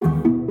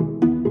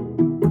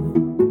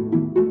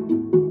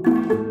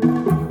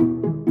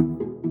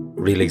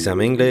Real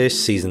Exam English,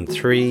 Season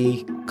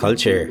 3,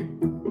 Culture.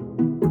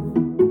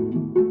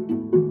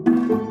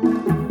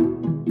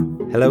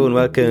 Hello and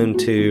welcome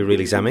to Real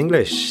Exam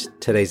English.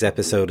 Today's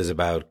episode is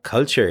about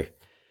culture.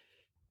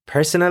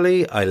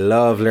 Personally, I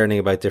love learning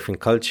about different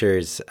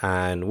cultures,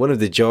 and one of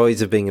the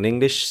joys of being an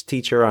English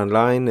teacher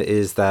online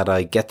is that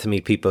I get to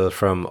meet people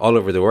from all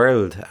over the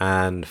world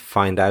and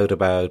find out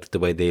about the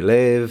way they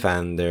live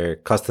and their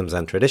customs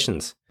and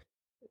traditions.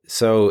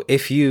 So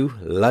if you,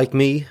 like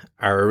me,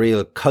 are a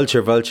real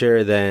culture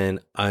vulture, then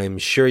I'm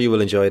sure you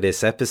will enjoy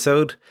this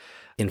episode.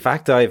 In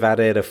fact, I've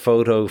added a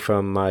photo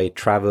from my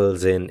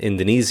travels in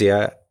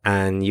Indonesia,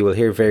 and you will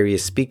hear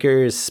various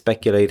speakers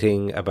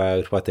speculating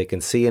about what they can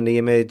see in the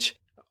image.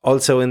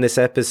 Also in this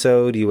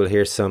episode, you will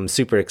hear some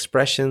super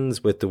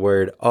expressions with the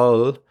word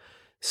all,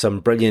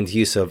 some brilliant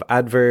use of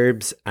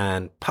adverbs,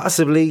 and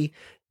possibly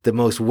the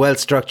most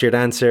well-structured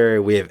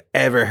answer we have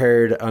ever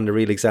heard on the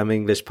Real Exam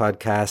English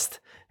podcast.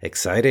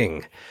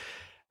 Exciting.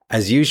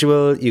 As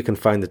usual, you can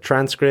find the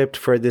transcript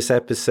for this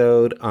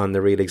episode on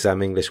the Real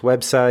Exam English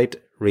website,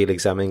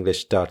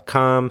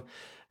 realexamenglish.com,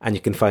 and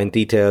you can find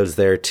details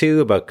there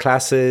too about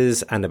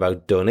classes and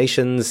about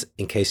donations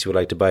in case you would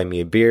like to buy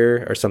me a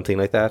beer or something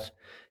like that.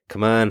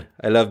 Come on,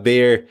 I love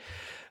beer.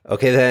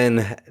 Okay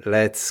then,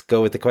 let's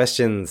go with the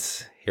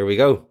questions. Here we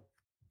go.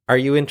 Are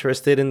you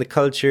interested in the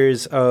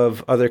cultures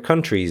of other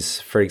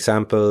countries? For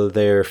example,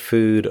 their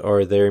food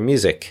or their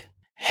music?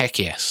 Heck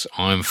yes.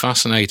 I'm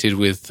fascinated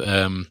with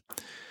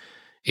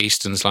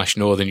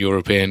Eastern/Northern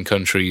European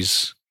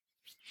countries.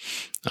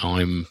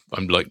 I'm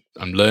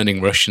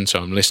learning Russian, so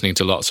I'm listening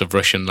to lots of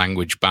Russian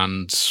language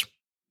bands,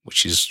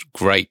 which is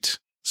great.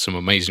 Some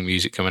amazing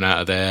music coming out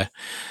of there.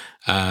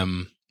 I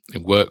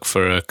work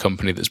for a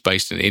company that's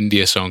based in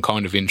India, so I'm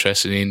kind of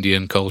interested in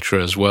Indian culture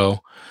as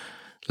well.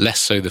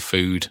 Less so the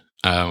food,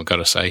 I've got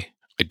to say.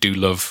 I do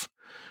love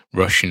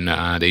Russian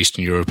and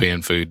Eastern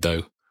European food,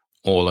 though.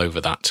 All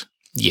over that.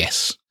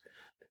 Yes.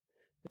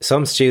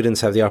 Some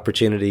students have the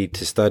opportunity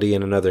to study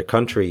in another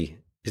country.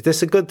 Is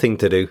this a good thing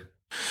to do?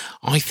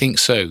 I think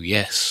so,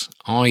 yes.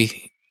 I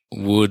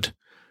would.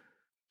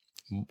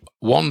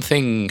 One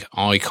thing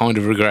I kind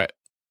of regret,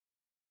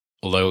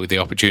 although the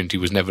opportunity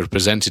was never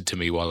presented to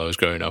me while I was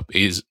growing up,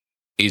 is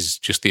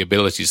just the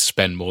ability to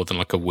spend more than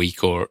like a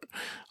week or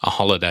a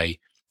holiday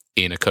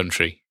in a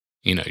country.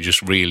 You know,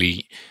 just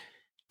really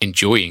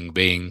enjoying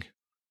being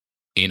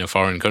in a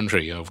foreign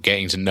country, of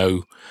getting to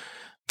know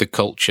the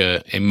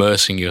culture,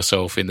 immersing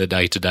yourself in the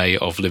day-to-day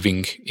of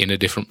living in a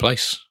different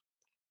place.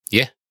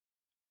 Yeah.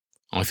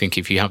 I think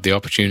if you have the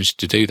opportunity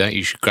to do that,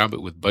 you should grab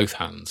it with both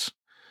hands.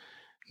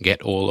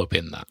 Get all up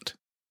in that.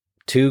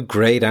 Two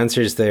great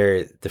answers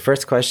there. The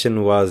first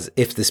question was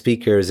if the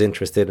speaker is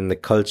interested in the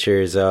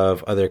cultures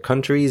of other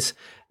countries,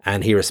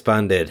 and he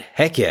responded,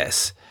 heck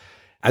yes.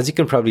 As you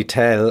can probably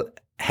tell,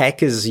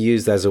 heck is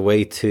used as a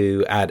way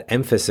to add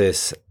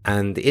emphasis,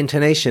 and the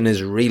intonation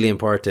is really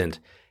important.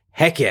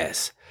 Heck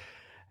yes.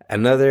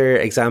 Another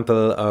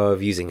example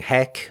of using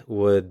heck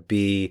would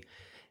be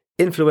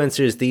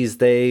influencers these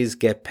days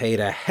get paid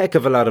a heck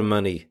of a lot of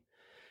money.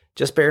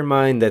 Just bear in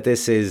mind that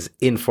this is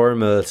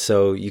informal,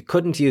 so you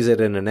couldn't use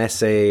it in an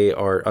essay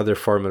or other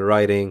formal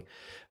writing,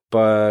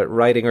 but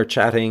writing or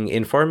chatting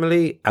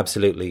informally,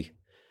 absolutely.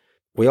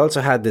 We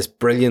also had this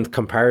brilliant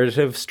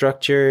comparative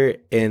structure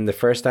in the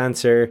first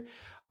answer.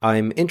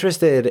 I'm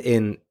interested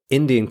in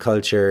Indian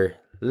culture,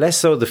 less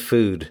so the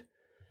food.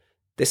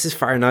 This is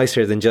far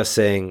nicer than just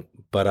saying,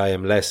 but I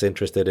am less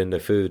interested in the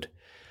food.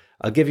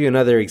 I'll give you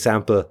another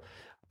example.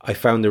 I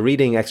found the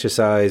reading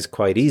exercise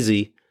quite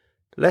easy,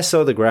 less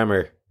so the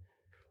grammar.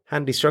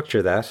 Handy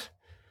structure, that.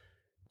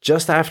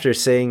 Just after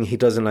saying he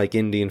doesn't like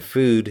Indian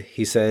food,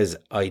 he says,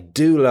 I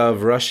do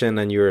love Russian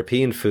and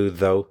European food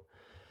though.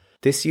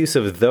 This use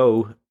of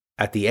though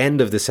at the end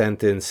of the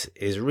sentence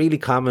is really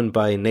common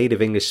by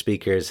native English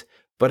speakers,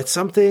 but it's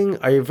something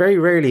I very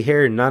rarely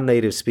hear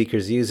non-native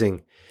speakers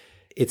using.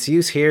 Its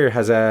use here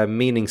has a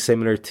meaning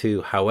similar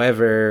to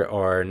however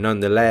or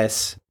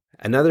nonetheless.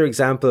 Another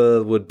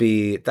example would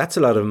be, that's a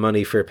lot of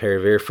money for a pair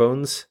of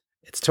earphones.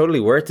 It's totally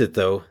worth it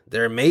though.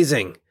 They're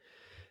amazing.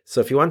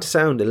 So if you want to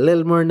sound a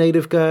little more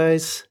native,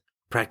 guys,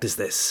 practice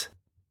this.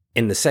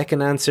 In the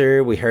second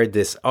answer, we heard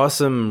this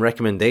awesome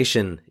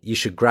recommendation. You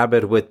should grab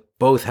it with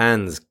both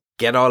hands.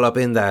 Get all up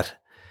in that.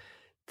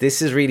 This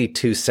is really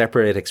two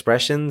separate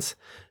expressions.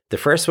 The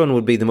first one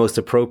would be the most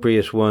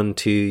appropriate one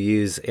to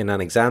use in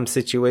an exam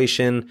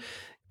situation.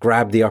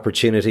 Grab the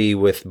opportunity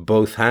with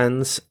both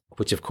hands,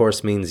 which of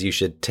course means you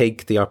should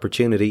take the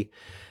opportunity.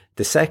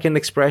 The second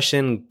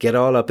expression, get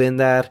all up in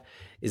that,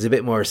 is a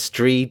bit more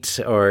street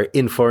or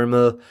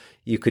informal.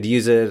 You could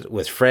use it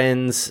with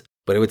friends,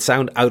 but it would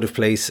sound out of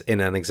place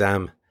in an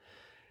exam.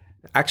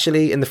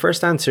 Actually, in the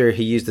first answer,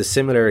 he used a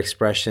similar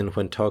expression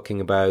when talking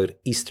about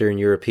Eastern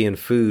European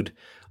food.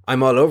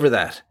 I'm all over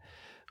that,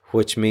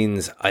 which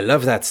means I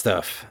love that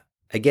stuff.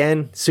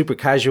 Again, super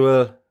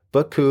casual,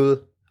 but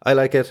cool. I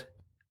like it.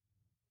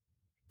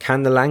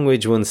 Can the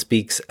language one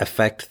speaks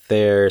affect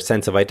their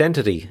sense of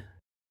identity?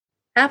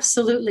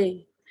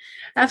 Absolutely.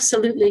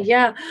 Absolutely.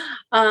 Yeah.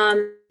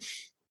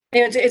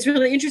 It's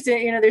really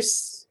interesting.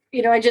 There's,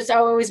 I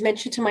always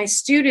mention to my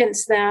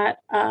students that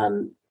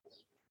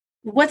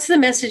what's the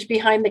message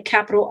behind the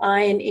capital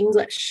I in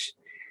English?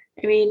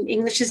 I mean,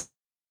 English is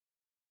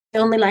the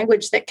only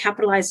language that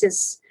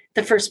capitalizes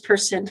the first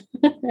person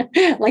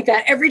like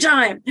that every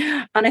time.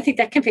 And I think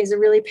that conveys a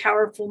really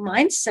powerful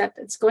mindset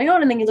that's going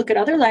on. And then you look at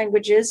other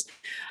languages,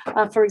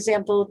 for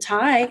example,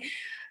 Thai,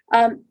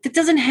 that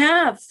doesn't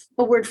have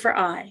a word for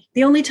I.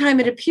 The only time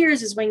it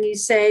appears is when you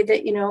say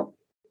that,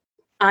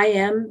 I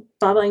am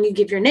blah, blah, and you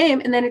give your name,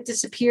 and then it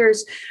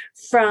disappears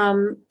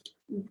from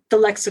the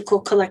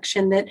lexical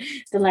collection that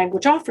the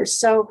language offers.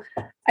 So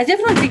I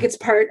definitely think it's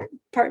part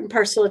and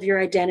parcel of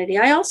your identity.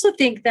 I also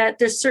think that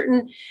there's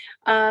certain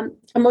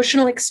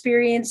emotional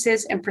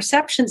experiences and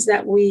perceptions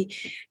that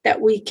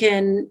we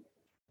can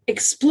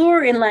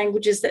explore in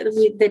languages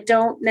that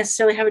don't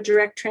necessarily have a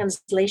direct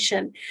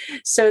translation.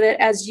 So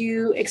that as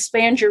you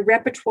expand your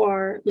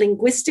repertoire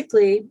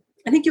linguistically,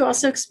 I think you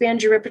also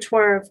expand your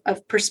repertoire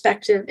of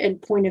perspective and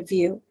point of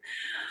view.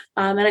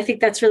 And I think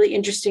that's really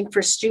interesting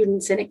for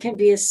students. And it can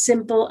be as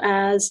simple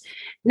as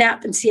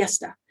nap and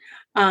siesta.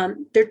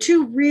 They're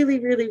two really,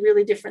 really,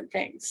 really different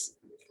things.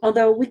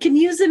 Although we can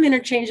use them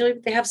interchangeably,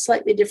 but they have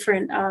slightly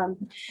different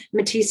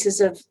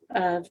matices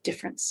of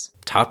difference.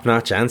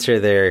 Top-notch answer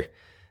there.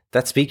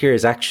 That speaker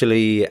is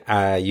actually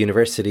a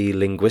university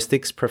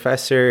linguistics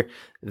professor,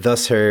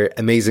 thus her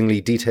amazingly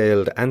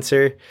detailed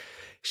answer.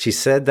 She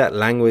said that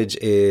language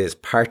is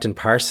part and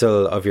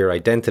parcel of your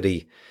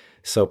identity.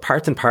 So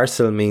part and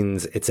parcel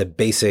means it's a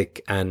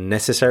basic and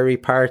necessary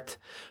part.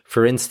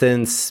 For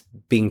instance,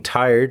 being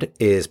tired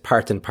is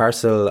part and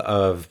parcel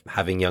of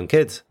having young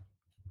kids.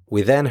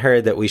 We then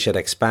heard that we should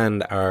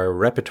expand our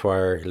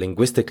repertoire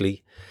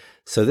linguistically.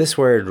 So this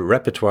word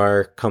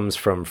repertoire comes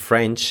from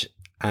French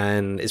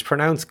and is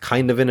pronounced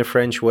kind of in a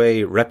French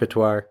way,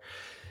 repertoire.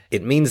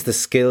 It means the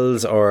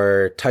skills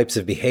or types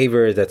of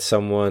behavior that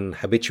someone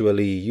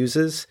habitually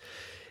uses.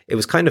 It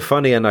was kind of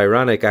funny and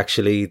ironic,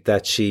 actually,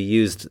 that she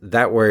used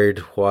that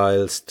word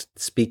whilst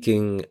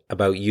speaking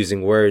about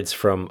using words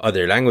from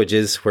other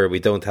languages where we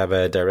don't have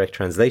a direct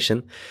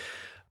translation.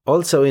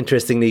 Also,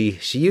 interestingly,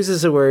 she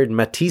uses the word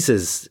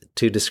matices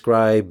to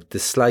describe the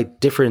slight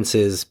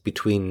differences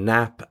between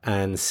nap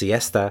and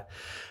siesta.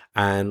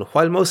 And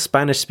while most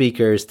Spanish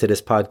speakers to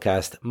this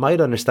podcast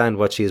might understand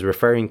what she is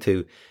referring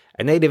to,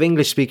 a native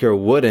English speaker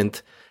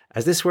wouldn't,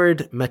 as this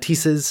word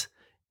matices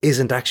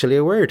isn't actually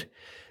a word.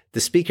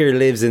 The speaker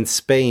lives in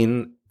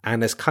Spain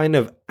and has kind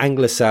of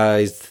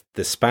anglicized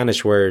the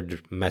Spanish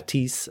word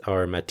matiz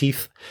or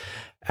matiz,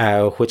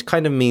 which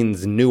kind of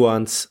means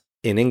nuance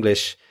in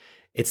English.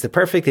 It's the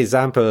perfect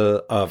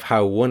example of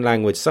how one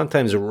language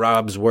sometimes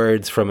robs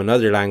words from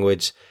another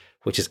language,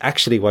 which is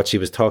actually what she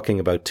was talking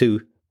about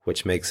too,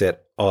 which makes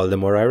it all the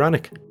more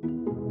ironic.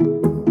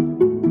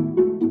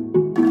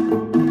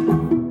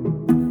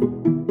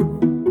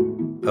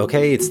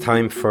 Okay, it's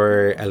time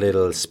for a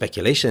little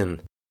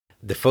speculation.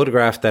 The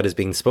photograph that is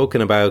being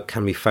spoken about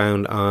can be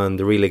found on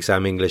the Real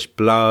Exam English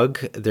blog.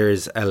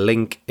 There's a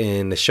link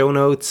in the show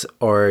notes,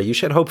 or you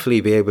should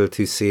hopefully be able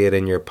to see it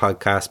in your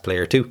podcast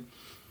player too.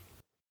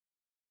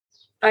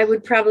 I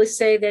would probably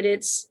say that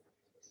it's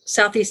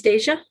Southeast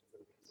Asia.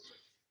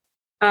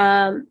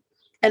 And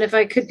if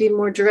I could be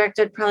more direct,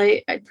 I'd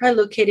probably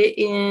locate it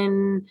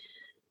in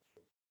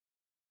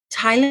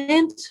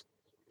Thailand.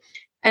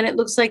 And it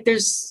looks like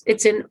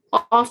it's an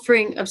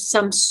offering of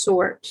some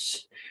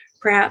sort,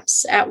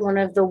 perhaps at one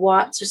of the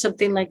Watts or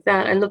something like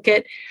that. I look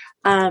at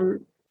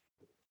the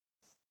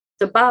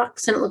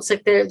box, and it looks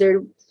like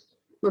they're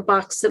a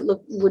box that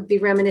would be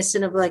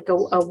reminiscent of like a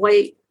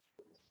white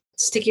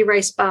sticky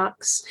rice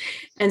box.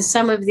 And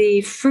some of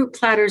the fruit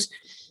platters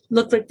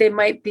look like they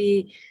might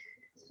be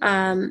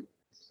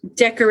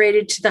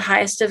decorated to the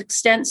highest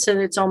extent, so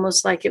it's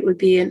almost like it would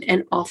be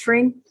an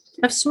offering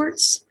of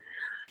sorts.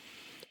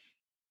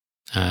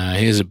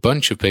 Here's a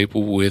bunch of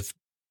people with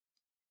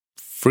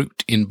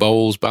fruit in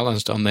bowls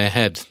balanced on their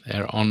head.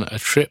 They're on a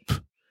trip.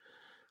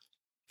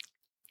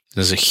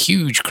 There's a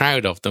huge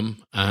crowd of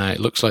them. It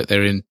looks like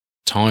they're in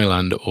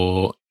Thailand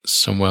or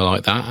somewhere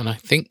like that. And I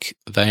think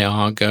they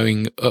are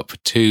going up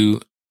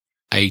to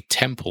a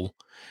temple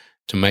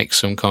to make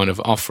some kind of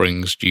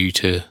offerings due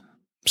to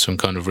some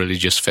kind of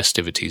religious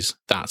festivities.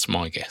 That's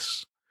my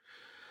guess.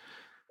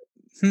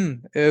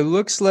 It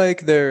looks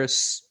like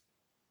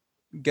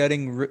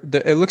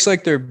it looks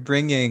like they're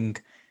bringing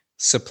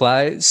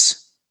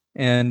supplies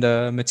and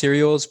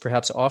materials,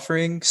 perhaps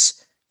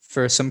offerings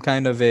for some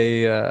kind of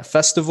a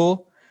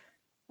festival.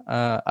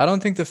 I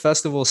don't think the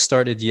festival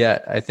started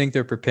yet. I think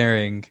they're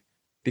preparing,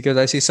 because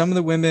I see some of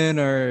the women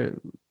are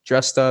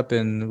dressed up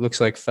in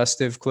looks like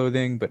festive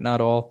clothing, but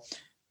not all.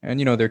 And,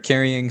 they're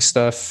carrying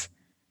stuff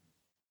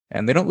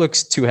and they don't look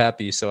too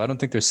happy. So I don't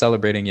think they're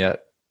celebrating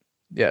yet.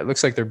 Yeah, it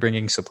looks like they're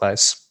bringing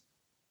supplies.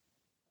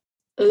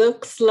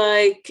 Looks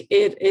like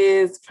it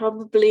is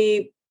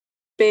probably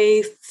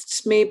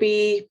based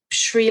maybe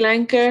Sri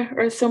Lanka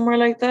or somewhere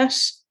like that.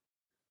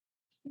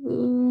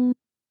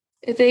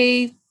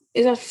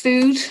 Is that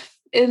food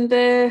in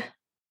the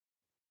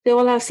they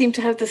all seem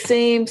to have the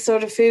same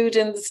sort of food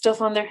and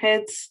stuff on their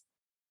heads.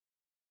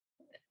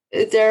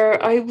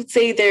 I would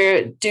say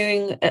they're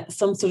doing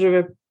some sort of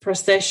a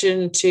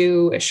procession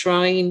to a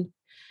shrine,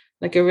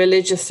 like a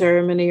religious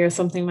ceremony or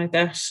something like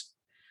that,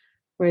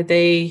 where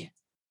they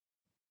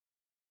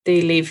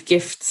leave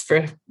gifts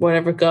for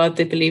whatever god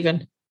they believe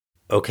in.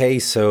 Okay,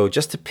 so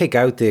just to pick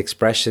out the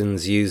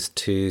expressions used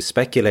to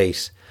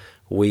speculate,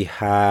 we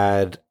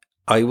had,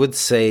 I would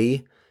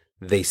say,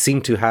 they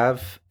seem to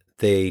have,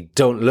 they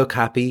don't look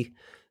happy,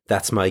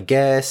 that's my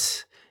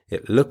guess,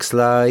 it looks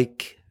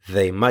like,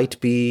 they might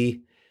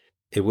be,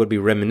 it would be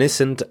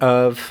reminiscent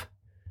of,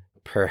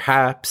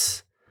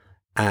 perhaps,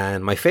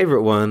 and my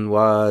favorite one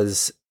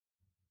was,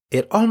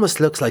 it almost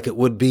looks like it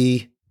would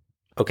be.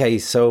 Okay,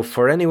 so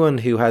for anyone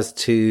who has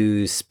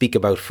to speak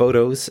about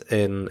photos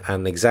in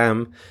an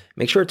exam,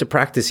 make sure to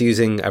practice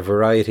using a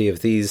variety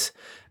of these.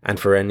 And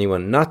for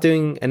anyone not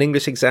doing an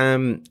English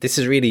exam, this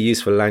is really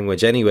useful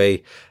language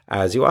anyway,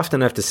 as you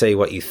often have to say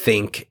what you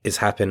think is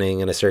happening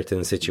in a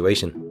certain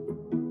situation.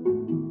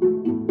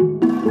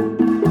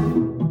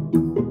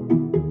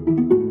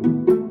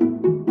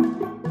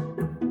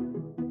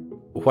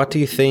 What do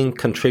you think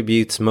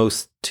contributes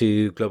most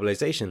to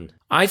globalization?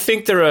 I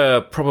think there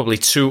are probably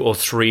 2 or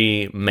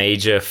 3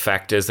 major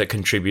factors that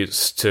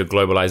contributes to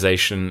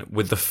globalization,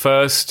 with the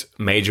first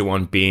major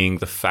one being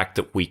the fact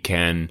that we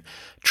can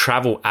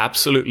travel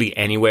absolutely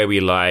anywhere we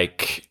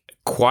like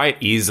quite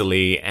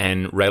easily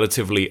and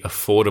relatively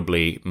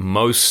affordably.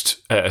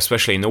 Most,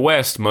 especially in the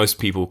West, most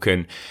people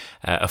can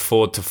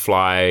afford to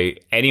fly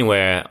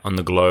anywhere on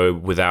the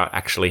globe without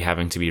actually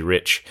having to be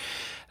rich.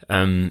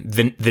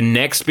 The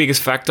next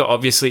biggest factor,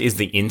 obviously, is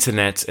the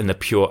internet and the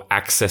pure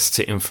access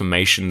to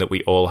information that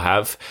we all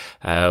have.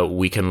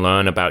 We can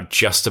learn about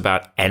just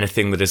about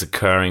anything that is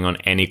occurring on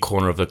any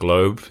corner of the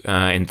globe,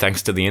 and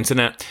thanks to the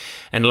internet.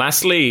 And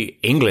lastly,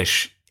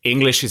 English.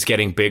 English is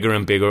getting bigger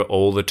and bigger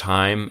all the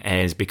time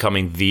and is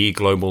becoming the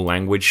global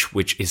language,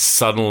 which is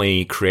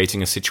suddenly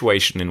creating a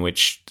situation in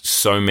which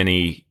so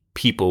many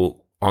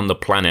people on the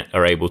planet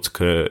are able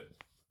to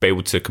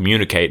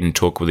communicate and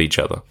talk with each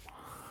other.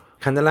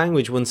 Can the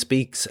language one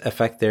speaks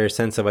affect their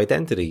sense of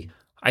identity?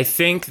 I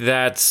think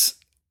that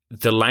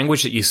the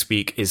language that you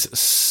speak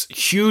is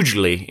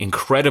hugely,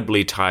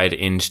 incredibly tied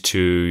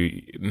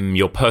into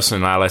your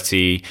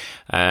personality.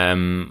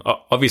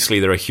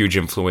 Obviously, there are huge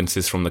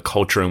influences from the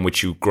culture in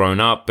which you've grown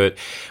up, but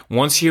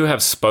once you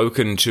have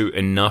spoken to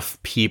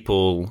enough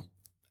people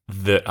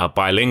that are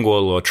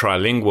bilingual or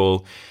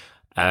trilingual,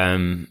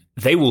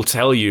 they will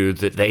tell you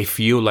that they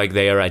feel like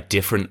they are a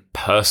different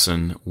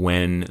person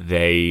when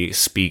they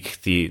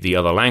speak the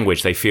other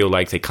language. They feel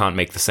like they can't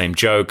make the same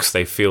jokes.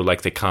 They feel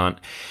like they can't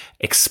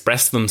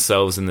express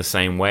themselves in the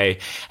same way.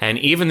 And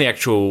even the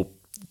actual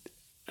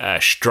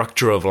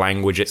structure of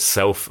language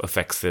itself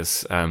affects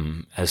this.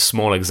 As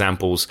small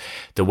examples,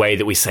 the way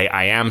that we say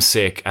I am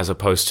sick as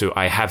opposed to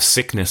I have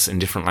sickness in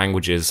different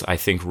languages, I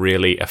think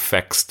really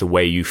affects the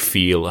way you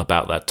feel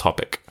about that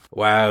topic.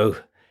 Wow.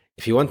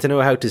 If you want to know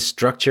how to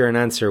structure an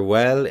answer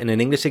well in an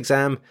English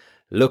exam,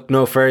 look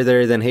no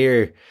further than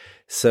here.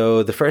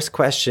 So the first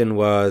question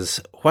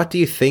was, what do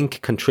you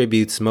think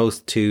contributes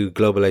most to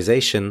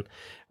globalization?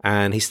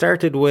 And he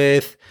started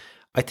with,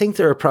 I think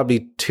there are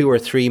probably 2 or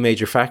 3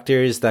 major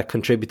factors that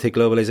contribute to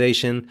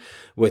globalization,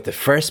 with the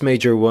first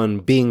major one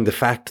being the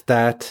fact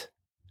that,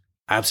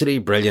 absolutely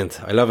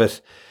brilliant, I love it.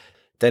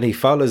 Then he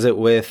follows it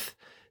with,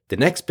 the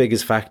next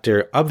biggest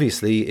factor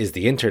obviously is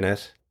the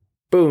internet.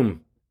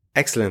 Boom,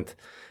 excellent.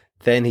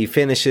 Then he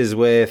finishes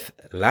with,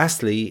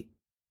 lastly,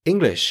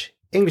 English.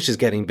 English is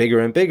getting bigger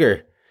and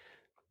bigger.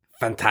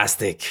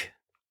 Fantastic.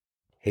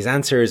 His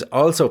answer is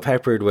also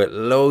peppered with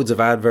loads of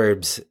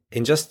adverbs.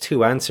 In just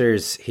 2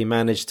 answers, he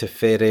managed to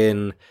fit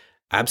in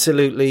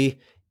absolutely,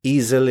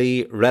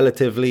 easily,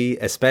 relatively,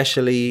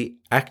 especially,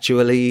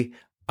 actually,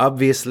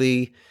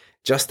 obviously,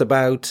 just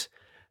about,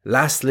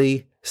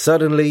 lastly,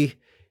 suddenly,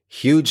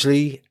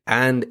 hugely,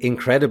 and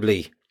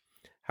incredibly.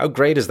 How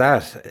great is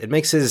that? It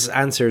makes his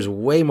answers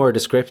way more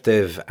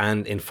descriptive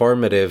and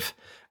informative.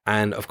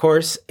 And of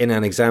course, in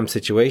an exam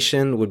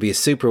situation, would be a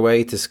super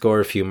way to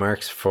score a few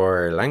marks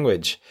for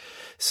language.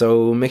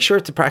 So make sure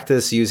to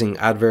practice using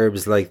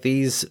adverbs like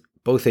these,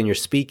 both in your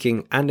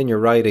speaking and in your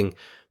writing,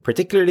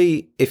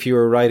 particularly if you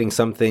are writing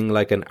something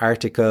like an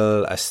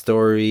article, a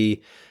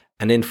story,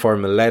 an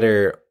informal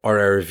letter, or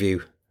a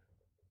review.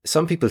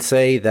 Some people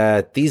say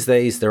that these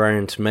days there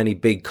aren't many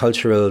big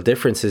cultural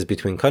differences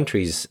between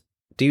countries.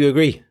 Do you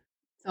agree?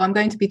 So I'm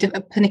going to be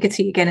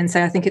pernickety again and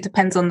say I think it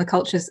depends on the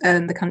cultures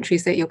and the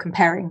countries that you're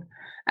comparing.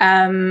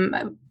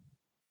 Perhaps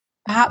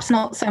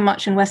not so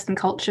much in Western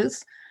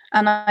cultures.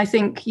 And I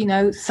think,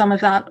 some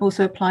of that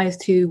also applies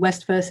to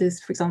West versus,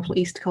 for example,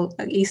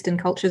 Eastern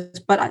cultures.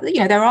 But,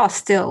 there are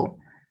still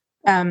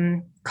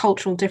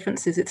cultural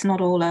differences. It's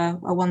not all a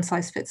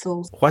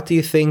one-size-fits-all. What do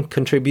you think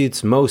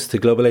contributes most to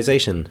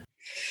globalization?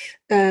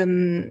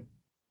 The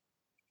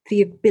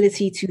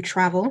ability to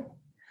travel.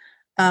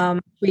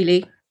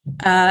 Really,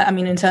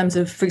 in terms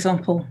of, for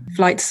example,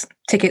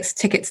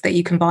 tickets that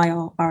you can buy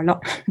are a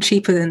lot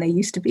cheaper than they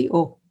used to be,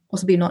 or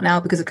Possibly not now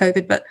because of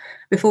COVID, but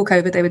before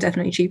COVID, they were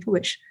definitely cheaper,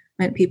 which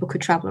meant people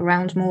could travel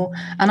around more.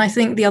 And I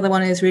think the other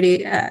one is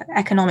really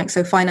economics,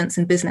 so finance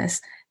and business.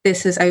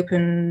 This has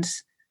opened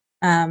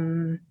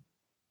the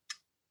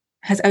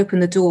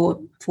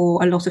door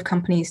for a lot of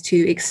companies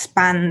to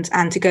expand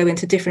and to go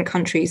into different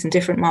countries and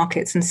different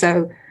markets. And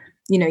so,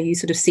 you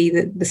sort of see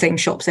the same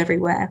shops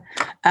everywhere.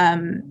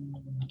 And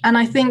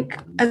I think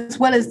as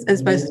well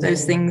as both of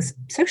those things,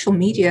 social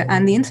media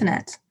and the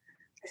internet,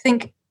 I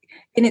think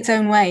in its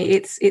own way,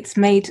 it's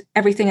made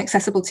everything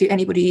accessible to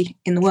anybody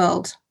in the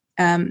world,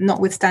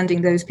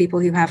 notwithstanding those people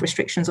who have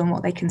restrictions on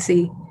what they can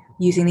see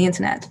using the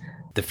internet.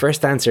 The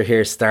first answer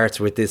here starts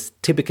with this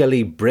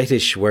typically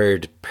British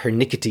word,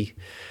 pernickety.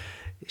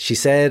 She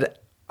said,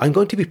 I'm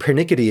going to be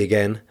pernickety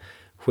again,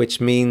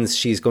 which means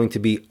she's going to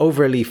be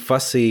overly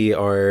fussy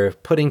or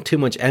putting too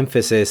much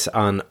emphasis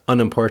on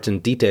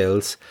unimportant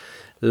details.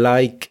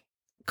 Like,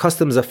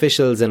 customs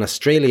officials in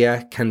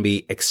Australia can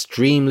be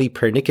extremely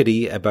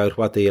pernickety about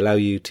what they allow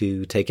you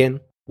to take in.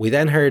 We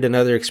then heard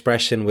another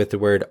expression with the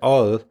word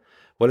all.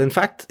 Well, in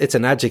fact, it's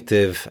an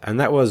adjective, and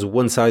that was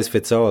one size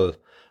fits all,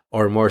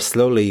 or more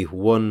slowly,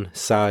 one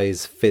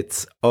size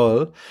fits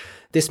all.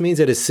 This means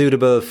it is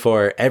suitable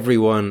for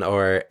everyone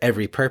or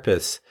every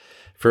purpose.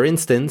 For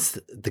instance,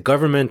 the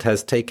government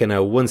has taken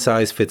a one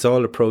size fits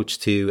all approach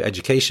to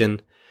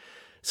education.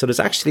 So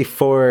there's actually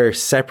 4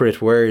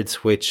 separate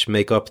words which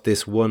make up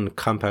this one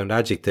compound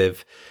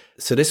adjective.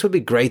 So this would be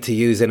great to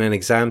use in an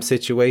exam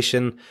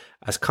situation,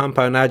 as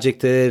compound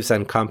adjectives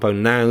and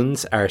compound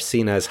nouns are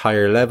seen as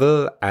higher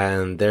level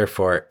and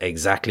therefore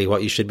exactly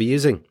what you should be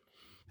using.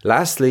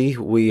 Lastly,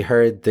 we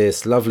heard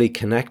this lovely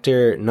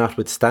connector,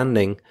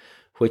 notwithstanding,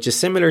 which is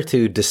similar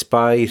to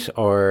despite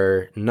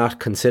or not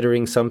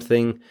considering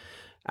something.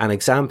 An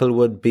example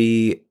would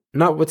be,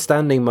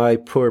 notwithstanding my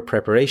poor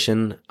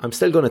preparation, I'm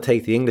still going to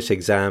take the English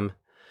exam.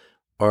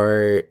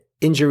 Or,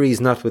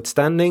 injuries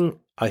notwithstanding,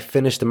 I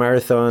finished the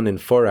marathon in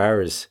 4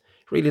 hours.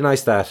 Really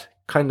nice, that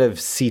kind of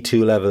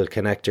C2 level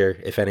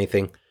connector, if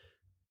anything.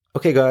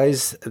 Okay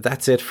guys,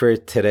 that's it for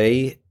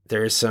today.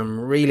 There's some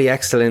really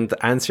excellent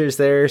answers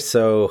there,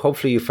 so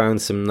hopefully you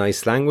found some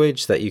nice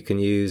language that you can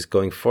use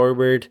going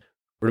forward.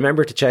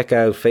 Remember to check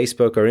out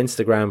Facebook or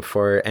Instagram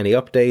for any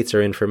updates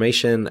or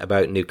information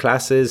about new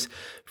classes.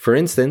 For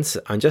instance,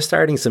 I'm just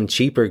starting some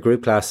cheaper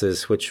group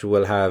classes which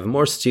will have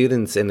more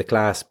students in the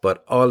class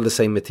but all the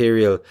same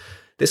material.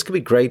 This could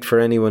be great for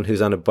anyone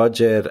who's on a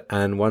budget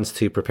and wants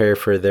to prepare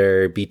for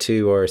their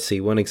B2 or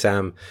C1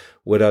 exam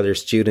with other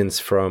students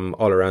from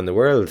all around the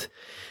world.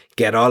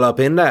 Get all up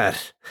in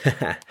that.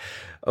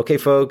 Okay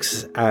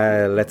folks,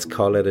 let's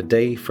call it a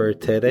day for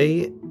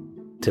today.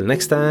 Till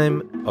next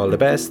time, all the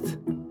best.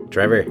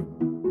 Trevor.